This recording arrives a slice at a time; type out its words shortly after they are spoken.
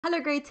Hello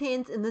grade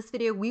 10s, in this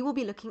video we will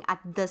be looking at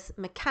this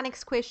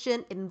mechanics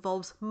question. It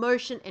involves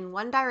motion in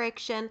one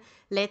direction.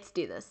 Let's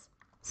do this.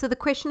 So the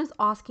question is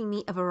asking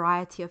me a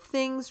variety of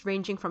things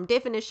ranging from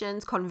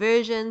definitions,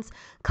 conversions,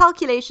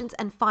 calculations,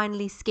 and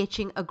finally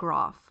sketching a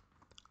graph.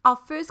 Our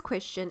first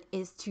question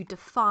is to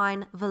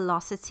define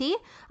velocity.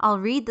 I'll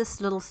read this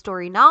little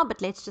story now,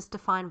 but let's just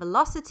define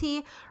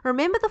velocity.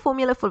 Remember, the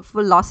formula for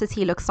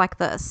velocity looks like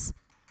this.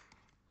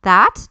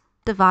 That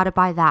divided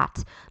by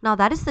that. Now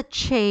that is the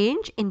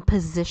change in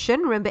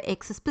position. Remember,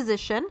 x is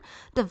position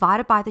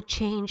divided by the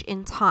change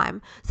in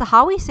time. So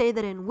how we say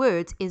that in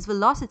words is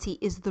velocity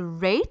is the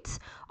rate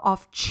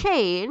of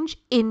change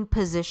in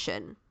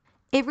position.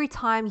 Every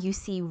time you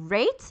see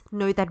rate,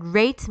 know that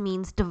rate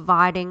means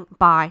dividing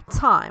by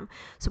time.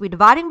 So we're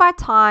dividing by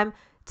time.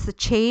 It's the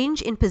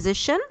change in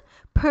position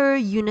per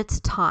unit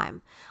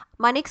time.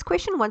 My next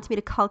question wants me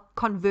to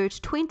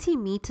convert 20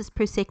 meters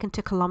per second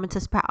to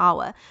kilometers per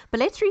hour. But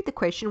let's read the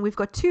question. We've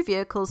got two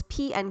vehicles,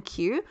 P and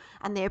Q,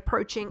 and they're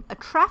approaching a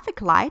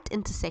traffic light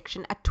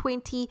intersection at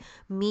 20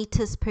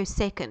 meters per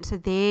second. So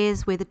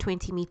there's where the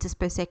 20 meters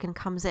per second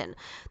comes in.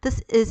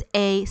 This is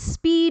a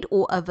speed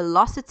or a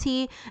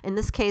velocity. In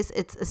this case,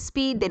 it's a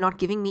speed. They're not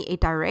giving me a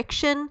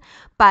direction,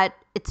 but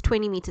it's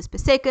 20 meters per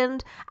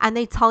second, and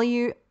they tell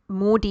you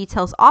more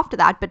details after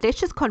that, but let's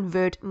just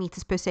convert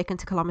meters per second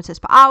to kilometers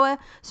per hour.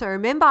 So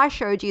remember, I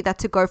showed you that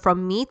to go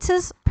from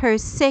meters per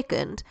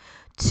second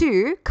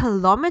to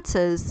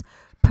kilometers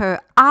per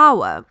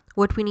hour,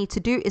 what we need to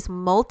do is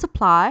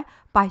multiply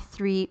by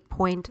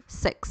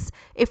 3.6.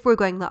 If we're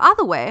going the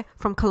other way,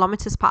 from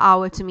kilometers per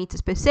hour to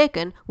meters per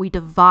second, we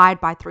divide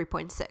by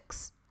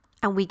 3.6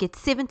 and we get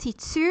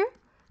 72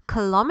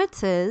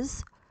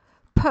 kilometers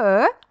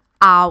per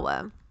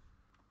hour.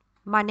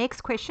 My next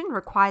question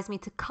requires me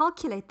to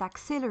calculate the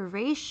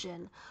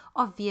acceleration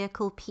of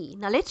vehicle P.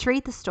 Now let's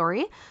read the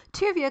story.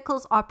 Two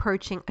vehicles are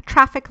approaching a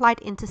traffic light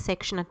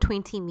intersection at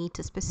 20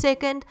 meters per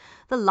second.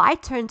 The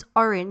light turns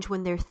orange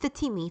when they're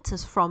 30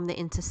 meters from the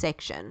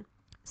intersection.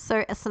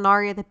 So a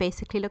scenario that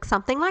basically looks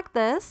something like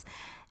this.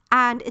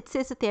 And it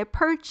says that they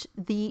approach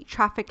the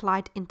traffic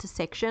light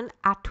intersection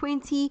at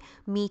 20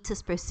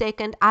 meters per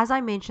second. As I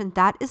mentioned,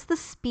 that is the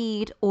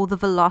speed or the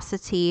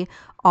velocity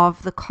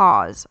of the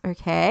cars,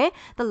 okay?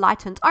 The light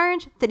turns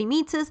orange, 30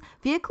 meters.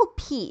 Vehicle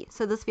P,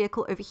 so this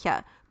vehicle over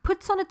here,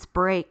 puts on its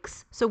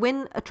brakes. So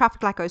when a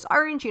traffic light goes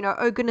orange, you know,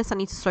 oh goodness, I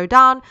need to slow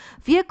down.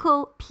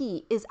 Vehicle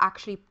P is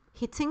actually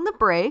hitting the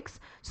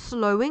brakes,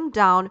 slowing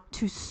down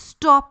to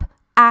stop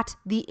at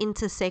the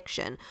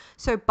intersection.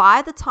 So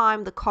by the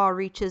time the car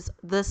reaches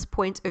this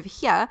point over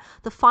here,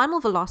 the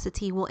final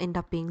velocity will end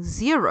up being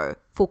 0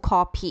 for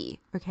car P,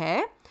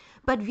 okay?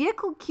 But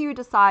vehicle Q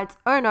decides,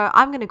 oh no,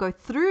 I'm going to go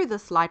through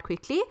this light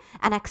quickly,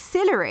 and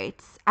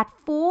accelerates at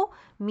 4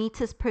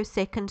 meters per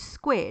second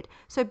squared.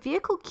 So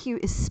vehicle Q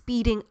is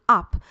speeding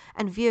up,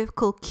 and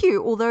vehicle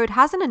Q, although it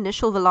has an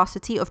initial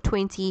velocity of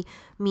 20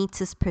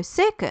 meters per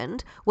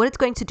second, what it's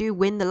going to do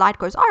when the light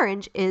goes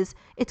orange is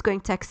it's going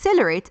to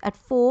accelerate at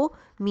 4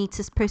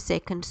 meters per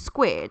second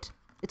squared.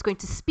 It's going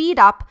to speed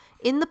up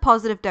in the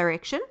positive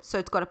direction, so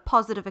it's got a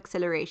positive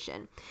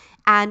acceleration.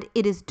 And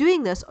it is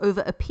doing this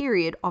over a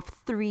period of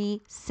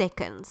 3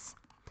 seconds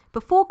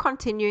before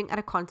continuing at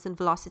a constant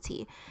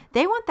velocity.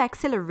 They want the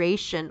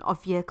acceleration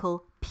of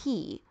vehicle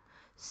P.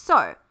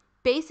 So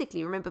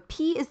basically, remember,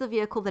 P is the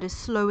vehicle that is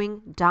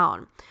slowing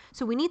down.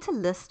 So we need to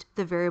list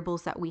the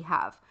variables that we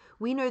have.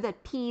 We know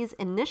that P's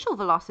initial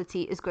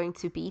velocity is going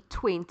to be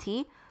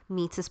 20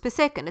 meters per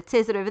second. It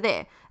says it over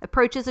there.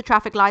 Approaches a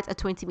traffic light at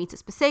 20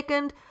 meters per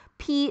second.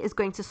 P is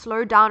going to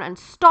slow down and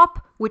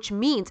stop, which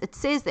means it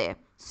says there,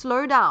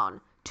 slow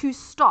down to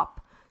stop.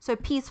 So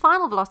P's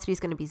final velocity is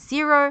going to be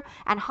 0.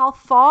 And how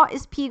far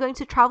is P going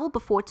to travel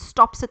before it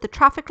stops at the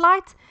traffic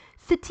light?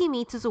 30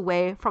 meters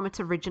away from its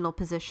original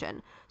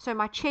position. So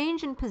my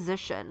change in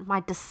position,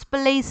 my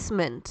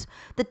displacement,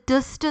 the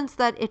distance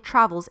that it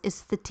travels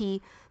is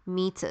 30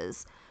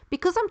 meters.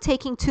 Because I'm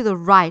taking to the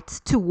right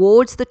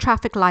towards the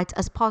traffic light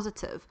as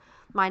positive,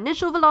 my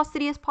initial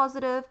velocity is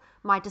positive,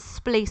 my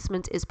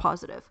displacement is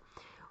positive.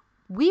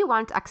 We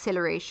want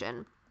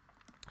acceleration.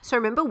 So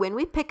remember, when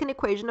we pick an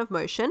equation of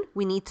motion,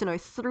 we need to know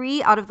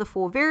 3 out of the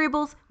 4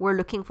 variables. We're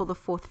looking for the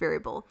 4th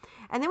variable.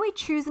 And then we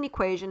choose an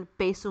equation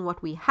based on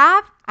what we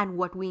have and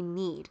what we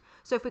need.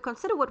 So if we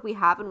consider what we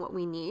have and what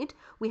we need,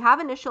 we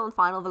have initial and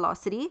final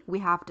velocity, we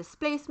have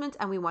displacement,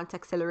 and we want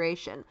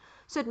acceleration.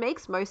 So it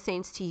makes most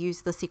sense to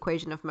use this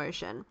equation of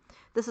motion.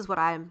 This is what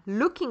I am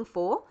looking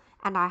for,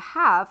 and I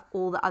have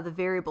all the other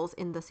variables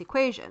in this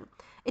equation.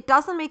 It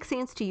doesn't make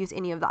sense to use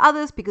any of the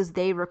others because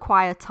they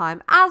require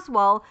time as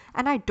well,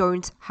 and I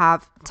don't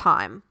have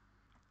time.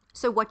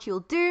 So what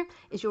you'll do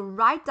is you'll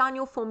write down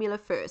your formula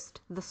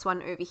first, this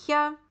one over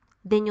here.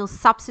 Then you'll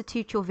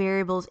substitute your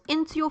variables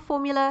into your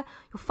formula.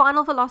 Your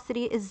final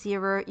velocity is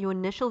 0. Your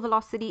initial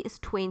velocity is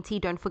 20.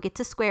 Don't forget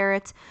to square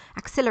it.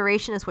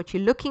 Acceleration is what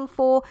you're looking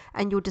for,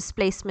 and your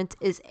displacement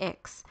is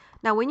x.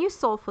 Now, when you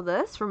solve for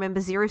this,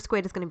 remember 0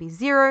 squared is going to be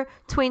 0.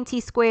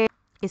 20 squared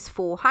is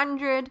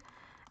 400.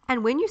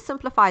 And when you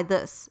simplify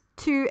this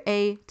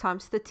 2a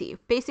times 30.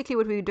 Basically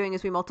what we're doing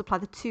is we multiply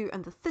the 2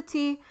 and the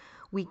 30.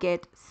 We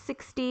get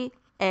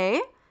 60a.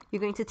 You're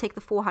going to take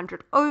the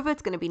 400 over.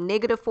 It's going to be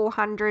negative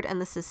 400,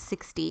 and this is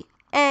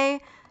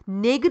 60a.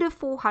 Negative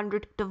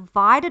 400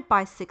 divided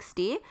by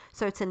 60.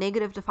 So it's a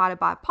negative divided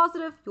by a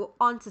positive. Your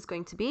answer is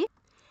going to be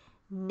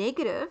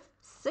negative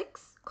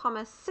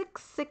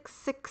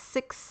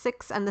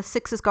 6,66666, and the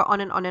 6's go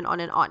on and on and on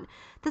and on.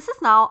 This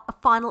is now a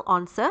final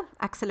answer,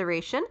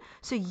 acceleration.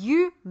 So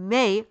you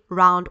may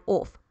round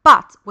off.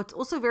 But what's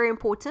also very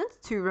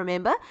important to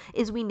remember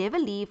is we never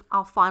leave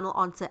our final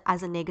answer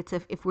as a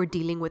negative if we're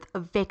dealing with a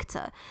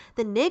vector.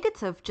 The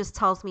negative just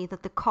tells me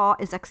that the car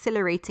is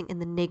accelerating in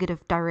the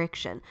negative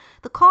direction.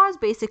 The car is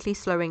basically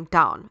slowing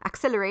down.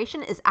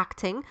 Acceleration is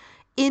acting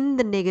in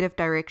the negative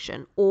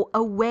direction or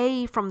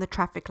away from the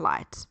traffic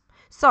light.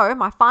 So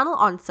my final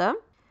answer,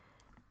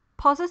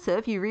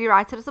 positive, you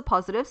rewrite it as a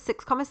positive,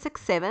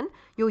 6,67.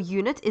 Your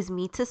unit is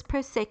meters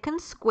per second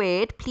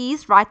squared.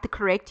 Please write the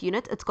correct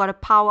unit. It's got a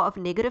power of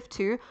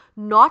 -2,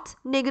 not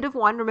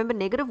 -1. Remember,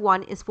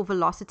 -1 is for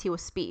velocity or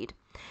speed.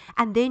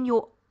 And then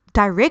your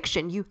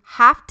direction, you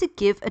have to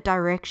give a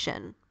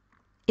direction.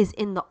 Is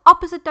in the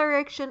opposite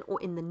direction or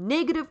in the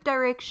negative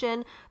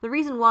direction. The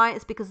reason why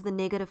is because the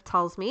negative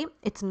tells me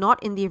it's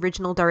not in the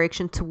original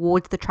direction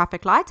towards the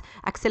traffic light.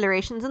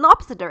 Acceleration is in the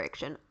opposite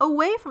direction,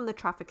 away from the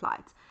traffic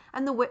light.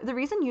 And the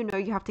reason you know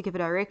you have to give a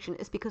direction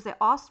is because they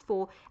asked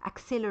for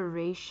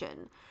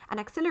acceleration. And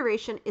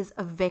acceleration is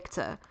a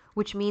vector,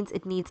 which means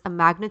it needs a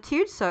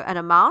magnitude, so an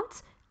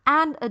amount,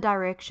 and a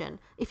direction.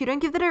 If you don't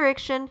give the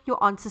direction,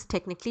 your answer is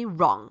technically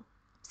wrong.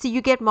 So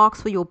you get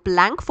marks for your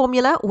blank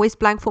formula, always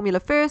blank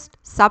formula first,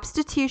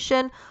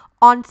 substitution,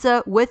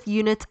 answer with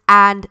unit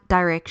and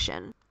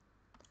direction.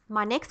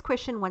 My next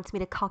question wants me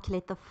to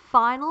calculate the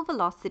final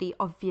velocity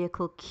of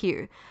vehicle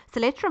Q.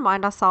 So let's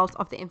remind ourselves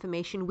of the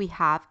information we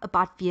have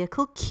about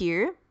vehicle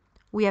Q.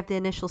 We have the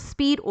initial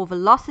speed or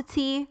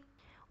velocity.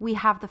 We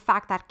have the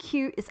fact that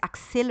Q is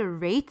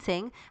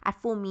accelerating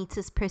at 4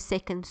 meters per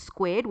second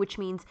squared, which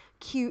means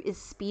Q is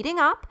speeding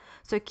up.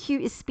 So Q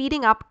is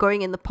speeding up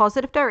going in the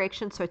positive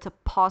direction. So it's a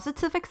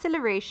positive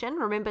acceleration.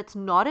 Remember, it's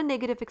not a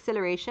negative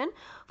acceleration.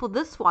 For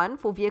this one,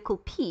 for vehicle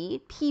P,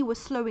 P was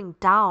slowing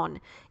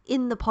down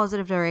in the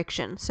positive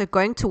direction. So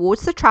going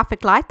towards the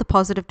traffic light, the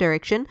positive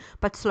direction,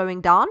 but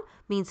slowing down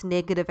means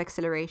negative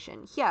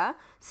acceleration. Here,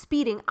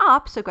 speeding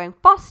up, so going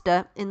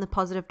faster in the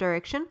positive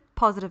direction,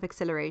 positive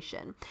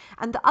acceleration.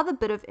 And the other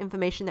bit of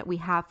information that we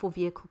have for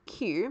vehicle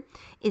Q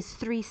is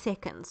 3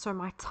 seconds. So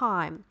my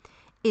time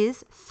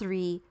is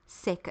 3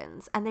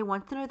 seconds. And they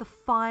want to know the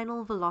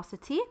final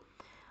velocity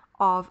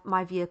of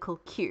my vehicle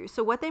Q.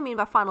 So what they mean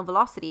by final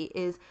velocity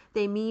is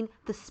they mean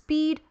the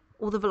speed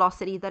or the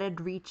velocity that it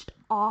reached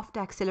after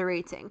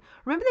accelerating.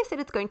 Remember, they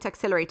said it's going to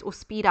accelerate or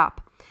speed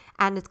up,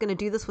 and it's going to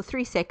do this for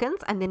 3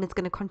 seconds, and then it's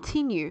going to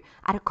continue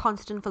at a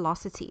constant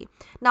velocity.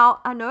 Now,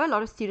 I know a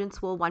lot of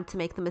students will want to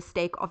make the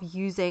mistake of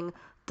using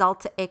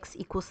delta x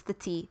equals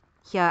 30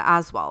 here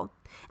as well.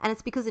 And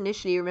it's because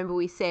initially, remember,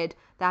 we said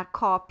that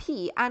car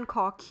P and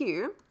car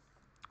Q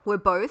were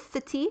both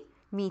 30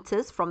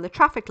 meters from the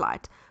traffic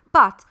light.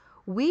 But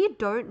we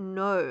don't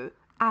know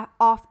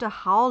after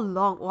how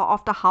long or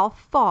after how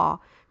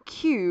far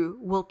Q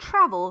will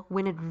travel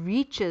when it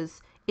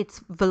reaches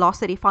its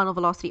velocity, final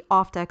velocity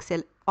after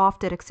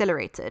it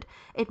accelerated.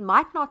 It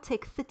might not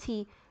take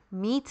 30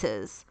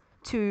 meters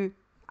to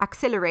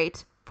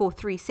accelerate for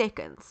 3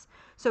 seconds.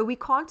 So we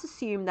can't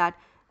assume that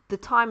the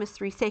time is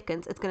 3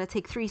 seconds. It's going to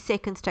take 3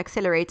 seconds to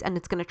accelerate, and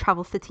it's going to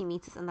travel 30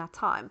 meters in that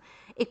time.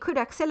 It could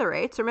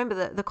accelerate. So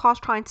remember, the car's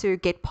trying to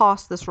get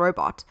past this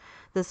robot,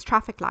 this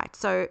traffic light.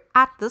 So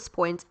at this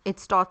point, it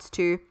starts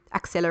to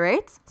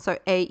accelerate. So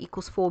A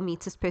equals 4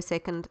 meters per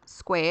second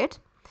squared.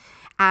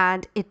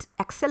 And it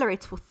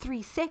accelerates for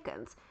 3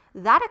 seconds.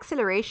 That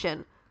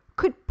acceleration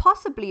could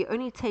possibly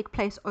only take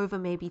place over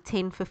maybe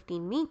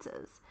 10-15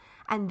 meters.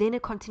 And then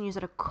it continues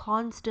at a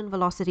constant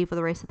velocity for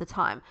the rest of the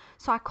time.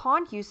 So I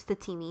can't use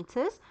 30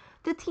 meters.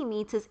 30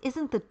 meters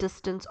isn't the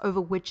distance over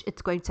which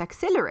it's going to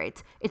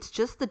accelerate. It's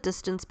just the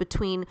distance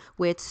between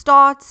where it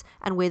starts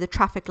and where the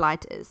traffic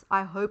light is.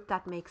 I hope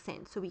that makes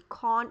sense. So we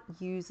can't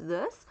use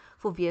this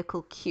for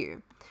vehicle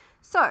Q.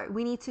 So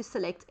we need to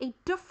select a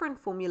different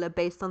formula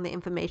based on the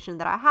information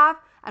that I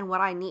have and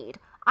what I need.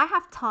 I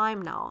have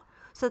time now.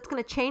 So it's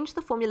going to change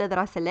the formula that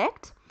I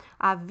select.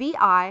 I have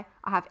VI,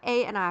 I have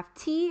A, and I have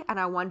T, and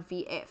I want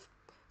VF.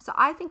 So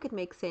I think it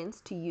makes sense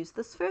to use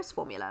this first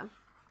formula.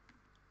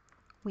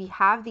 We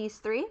have these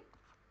three,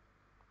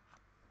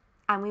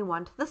 and we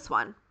want this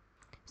one.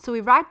 So we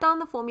write down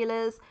the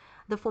formulas.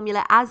 The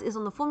formula as is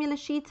on the formula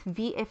sheet.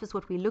 VF is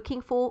what we're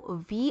looking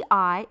for.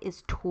 VI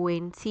is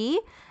 20.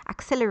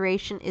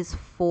 Acceleration is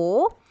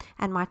 4.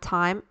 And my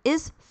time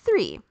is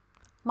 3.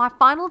 My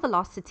final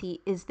velocity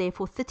is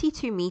therefore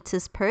 32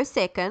 meters per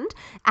second,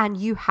 and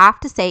you have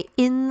to say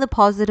in the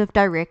positive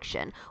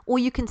direction, or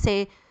you can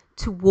say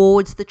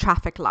towards the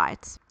traffic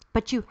lights.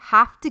 but you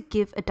have to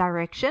give a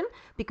direction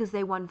because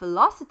they want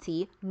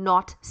velocity,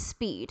 not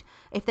speed.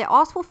 If they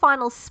ask for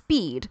final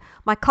speed,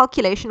 my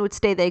calculation would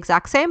stay the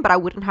exact same, but I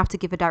wouldn't have to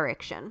give a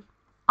direction.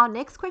 Our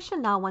next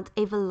question now wants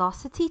a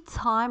velocity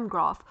time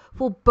graph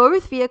for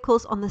both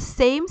vehicles on the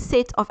same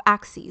set of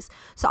axes.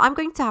 So I'm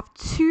going to have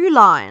two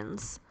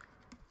lines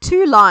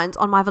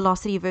on my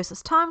velocity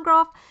versus time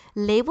graph.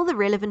 Label the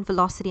relevant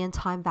velocity and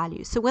time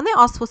values. So when they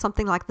ask for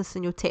something like this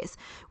in your test,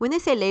 when they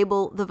say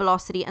label the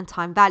velocity and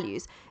time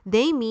values,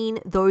 they mean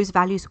those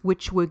values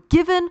which were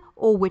given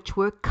or which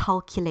were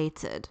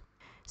calculated.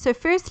 So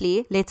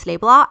firstly, let's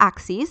label our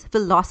axes.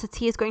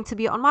 Velocity is going to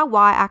be on my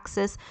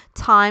y-axis,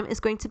 time is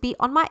going to be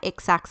on my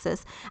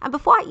x-axis. And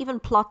before I even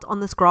plot on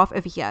this graph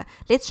over here,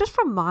 let's just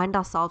remind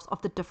ourselves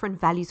of the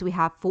different values we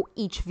have for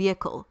each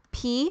vehicle,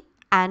 P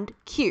and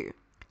Q.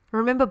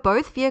 Remember,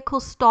 both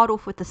vehicles start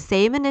off with the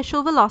same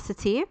initial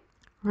velocity.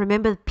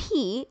 Remember,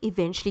 P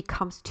eventually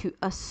comes to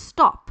a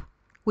stop,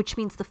 which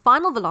means the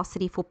final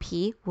velocity for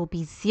P will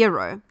be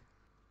 0.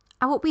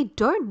 And what we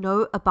don't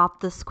know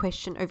about this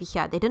question over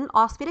here, they didn't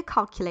ask me to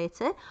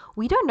calculate it.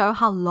 We don't know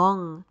how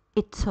long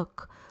it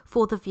took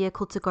for the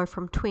vehicle to go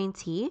from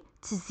 20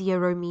 to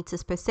 0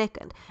 meters per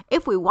second.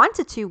 If we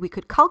wanted to, we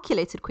could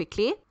calculate it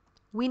quickly.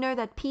 We know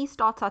that P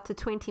starts out to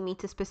 20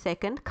 meters per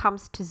second,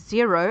 comes to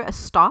 0, a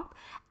stop,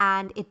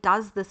 and it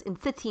does this in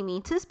 30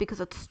 meters because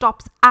it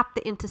stops at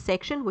the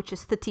intersection, which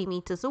is 30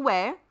 meters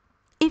away.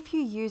 If you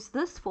use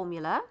this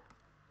formula,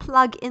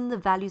 plug in the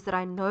values that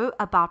I know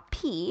about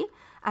P,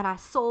 and I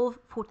solve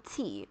for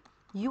T,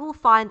 you will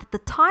find that the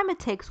time it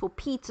takes for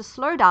P to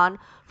slow down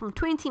from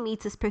 20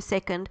 meters per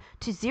second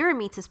to 0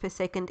 meters per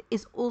second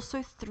is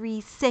also 3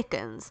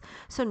 seconds.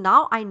 So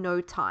now I know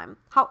time.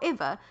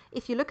 However,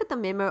 if you look at the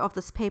memo of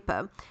this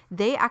paper,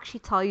 they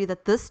actually tell you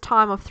that this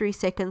time of 3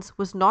 seconds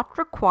was not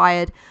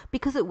required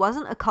because it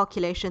wasn't a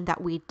calculation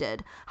that we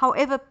did.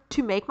 However,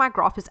 to make my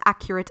graph as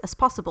accurate as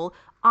possible,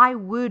 I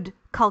would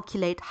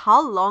calculate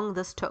how long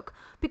this took,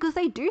 because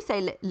they do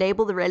say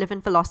label the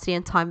relevant velocity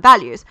and time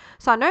values.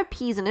 So I know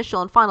P's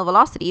initial and final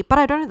velocity, but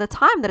I don't know the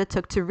time that it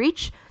took to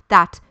reach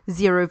that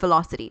 0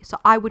 velocity. So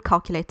I would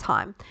calculate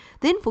time.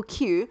 Then for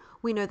Q,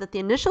 we know that the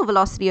initial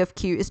velocity of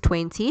Q is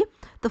 20.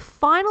 The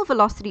final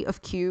velocity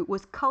of Q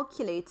was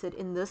calculated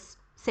in this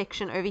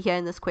section over here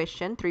in this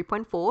question,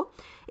 3.4.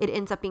 It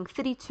ends up being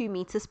 32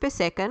 meters per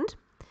second,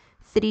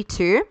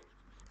 32.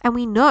 And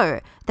we know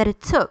that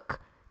it took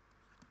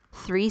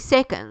 3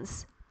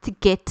 seconds to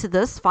get to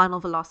this final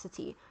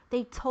velocity.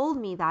 They told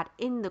me that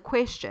in the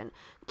question.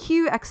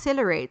 Q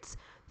accelerates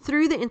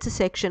through the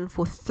intersection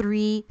for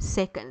 3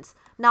 seconds.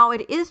 Now,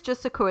 it is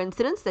just a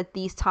coincidence that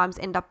these times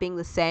end up being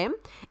the same.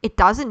 It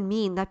doesn't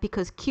mean that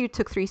because Q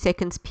took 3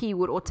 seconds, P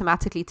would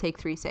automatically take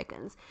 3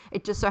 seconds.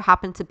 It just so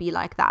happened to be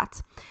like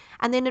that.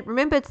 And then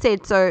remember it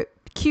said, so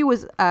Q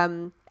was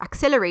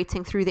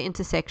accelerating through the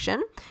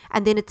intersection,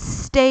 and then it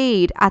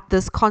stayed at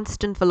this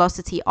constant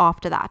velocity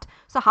after that.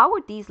 So how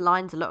would these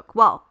lines look?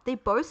 Well, they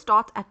both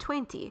start at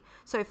 20.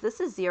 So if this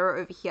is 0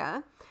 over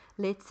here,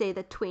 let's say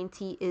that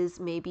 20 is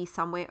maybe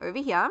somewhere over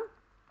here.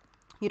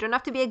 You don't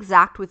have to be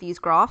exact with these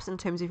graphs in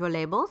terms of your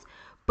labels.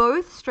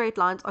 Both straight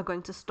lines are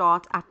going to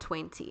start at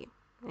 20.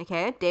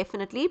 Okay,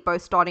 definitely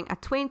both starting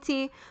at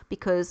 20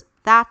 because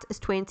that is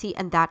 20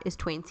 and that is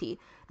 20.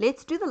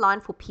 Let's do the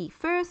line for P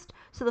first.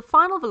 So the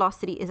final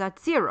velocity is at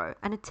 0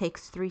 and it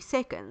takes 3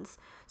 seconds.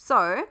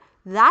 So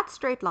that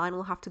straight line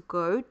will have to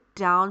go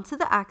down to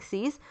the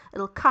axis.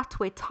 It'll cut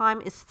where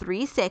time is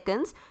 3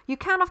 seconds. You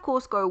can, of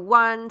course, go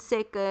 1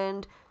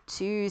 second,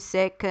 2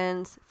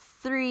 seconds,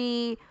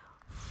 3,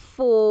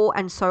 4,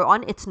 and so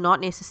on. It's not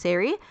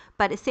necessary,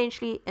 but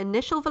essentially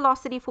initial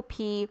velocity for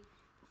P,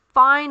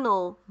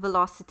 final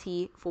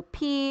velocity for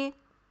P.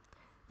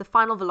 The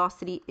final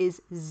velocity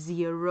is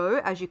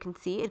 0. As you can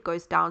see, it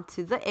goes down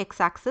to the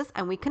x-axis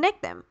and we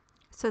connect them.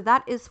 So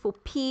that is for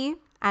P,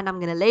 and I'm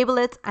going to label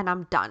it and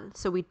I'm done.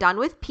 So we're done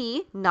with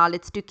P. Now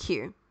let's do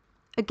Q.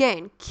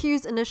 Again,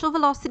 Q's initial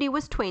velocity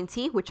was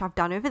 20, which I've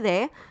done over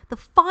there. The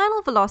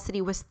final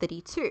velocity was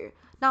 32.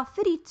 Now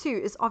 32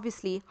 is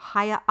obviously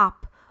higher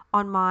up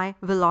on my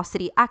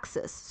velocity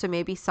axis. So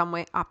maybe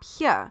somewhere up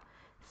here,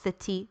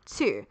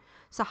 32.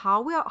 So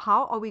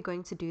how are we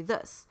going to do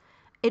this?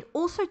 It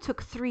also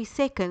took 3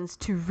 seconds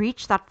to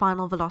reach that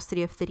final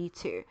velocity of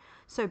 32.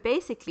 So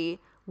basically,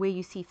 where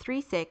you see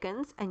 3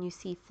 seconds and you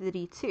see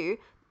 32,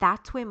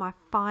 that's where my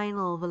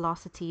final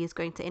velocity is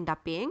going to end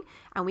up being.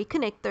 And we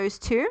connect those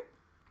two.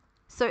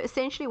 So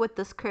essentially what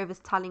this curve is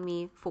telling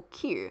me for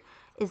Q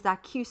is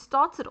that Q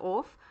started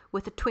off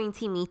with a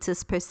 20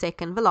 meters per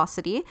second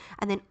velocity,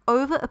 and then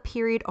over a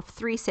period of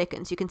 3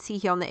 seconds, you can see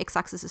here on the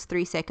x-axis is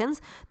 3 seconds,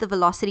 the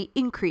velocity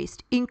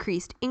increased.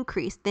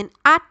 Then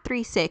at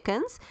 3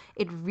 seconds,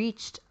 it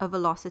reached a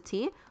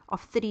velocity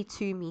of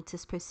 32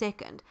 meters per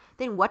second.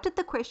 Then what did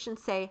the question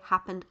say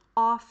happened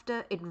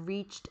after it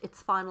reached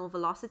its final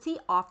velocity,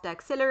 after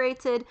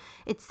accelerated?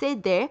 It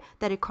said there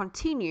that it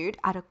continued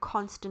at a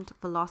constant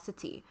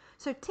velocity.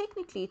 So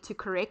technically, to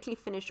correctly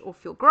finish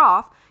off your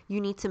graph,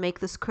 you need to make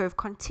this curve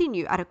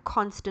continue at a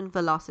constant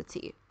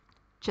velocity.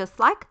 just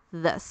like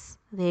this.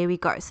 There we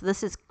go. So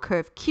this is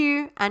curve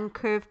Q and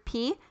curve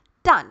P.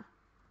 Done.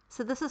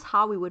 So this is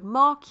how we would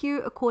mark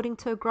Q according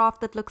to a graph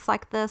that looks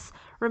like this.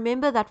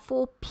 Remember that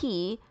for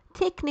P,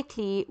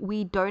 technically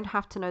we don't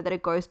have to know that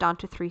it goes down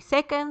to 3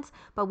 seconds,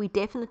 but we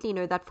definitely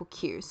know that for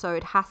Q. So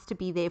it has to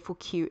be there for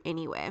Q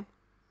anyway.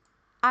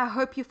 I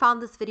hope you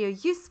found this video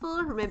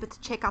useful. Remember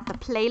to check out the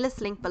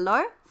playlist link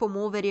below for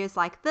more videos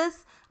like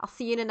this. I'll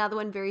see you in another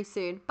one very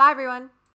soon. Bye everyone.